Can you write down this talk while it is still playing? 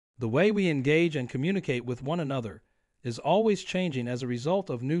The way we engage and communicate with one another is always changing as a result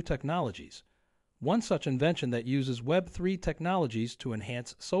of new technologies. One such invention that uses Web3 technologies to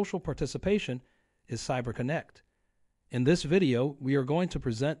enhance social participation is CyberConnect. In this video, we are going to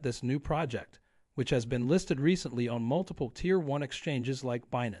present this new project, which has been listed recently on multiple Tier 1 exchanges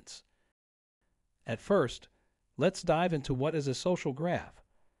like Binance. At first, let's dive into what is a social graph.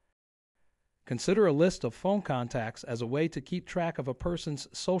 Consider a list of phone contacts as a way to keep track of a person's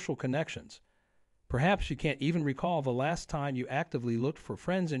social connections. Perhaps you can't even recall the last time you actively looked for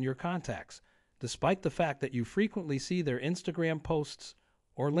friends in your contacts, despite the fact that you frequently see their Instagram posts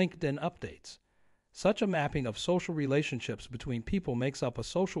or LinkedIn updates. Such a mapping of social relationships between people makes up a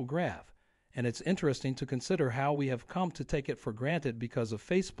social graph, and it's interesting to consider how we have come to take it for granted because of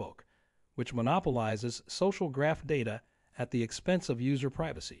Facebook, which monopolizes social graph data at the expense of user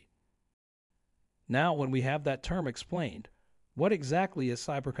privacy. Now, when we have that term explained, what exactly is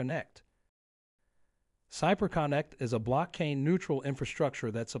CyberConnect? CyberConnect is a blockchain-neutral infrastructure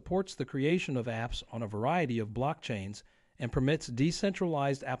that supports the creation of apps on a variety of blockchains and permits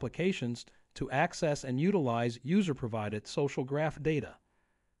decentralized applications to access and utilize user-provided social graph data.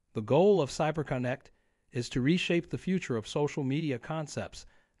 The goal of CyberConnect is to reshape the future of social media concepts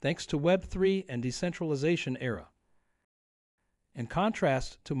thanks to Web3 and decentralization era. In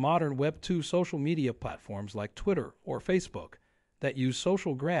contrast to modern Web 2 social media platforms like Twitter or Facebook that use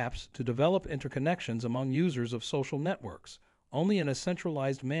social graphs to develop interconnections among users of social networks, only in a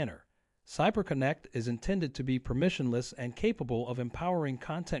centralized manner, CyberConnect is intended to be permissionless and capable of empowering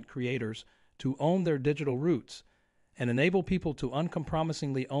content creators to own their digital roots and enable people to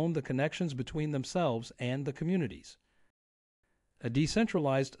uncompromisingly own the connections between themselves and the communities. A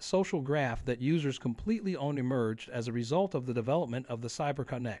decentralized social graph that users completely own emerged as a result of the development of the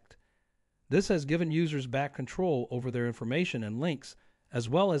CyberConnect. This has given users back control over their information and links, as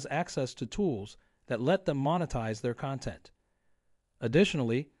well as access to tools that let them monetize their content.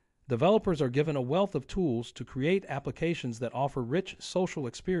 Additionally, developers are given a wealth of tools to create applications that offer rich social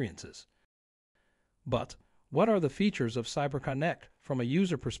experiences. But what are the features of CyberConnect from a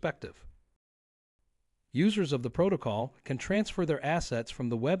user perspective? Users of the protocol can transfer their assets from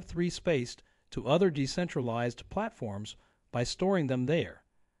the Web3 space to other decentralized platforms by storing them there.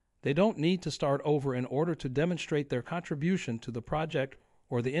 They don't need to start over in order to demonstrate their contribution to the project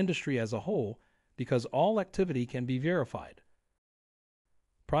or the industry as a whole, because all activity can be verified.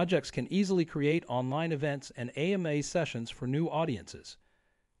 Projects can easily create online events and AMA sessions for new audiences.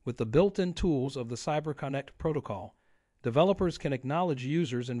 With the built-in tools of the CyberConnect protocol, developers can acknowledge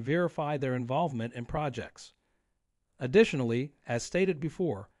users and verify their involvement in projects. Additionally, as stated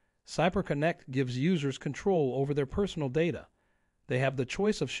before, CyberConnect gives users control over their personal data. They have the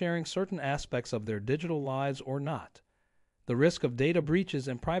choice of sharing certain aspects of their digital lives or not. The risk of data breaches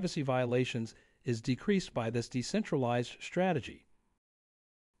and privacy violations is decreased by this decentralized strategy.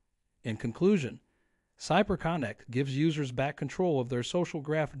 In conclusion, CyberConnect gives users back control of their social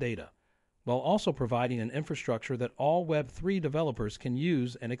graph data, while also providing an infrastructure that all Web3 developers can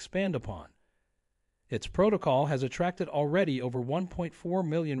use and expand upon. Its protocol has attracted already over 1.4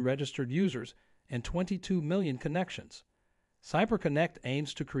 million registered users and 22 million connections. CyberConnect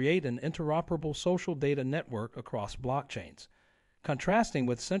aims to create an interoperable social data network across blockchains, contrasting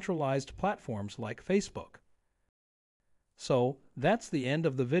with centralized platforms like Facebook. So, that's the end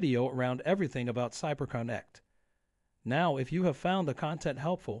of the video around everything about CyberConnect. Now, if you have found the content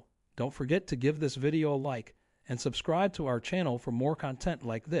helpful, don't forget to give this video a like and subscribe to our channel for more content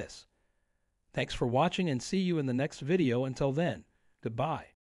like this. Thanks for watching and see you in the next video. Until then, goodbye.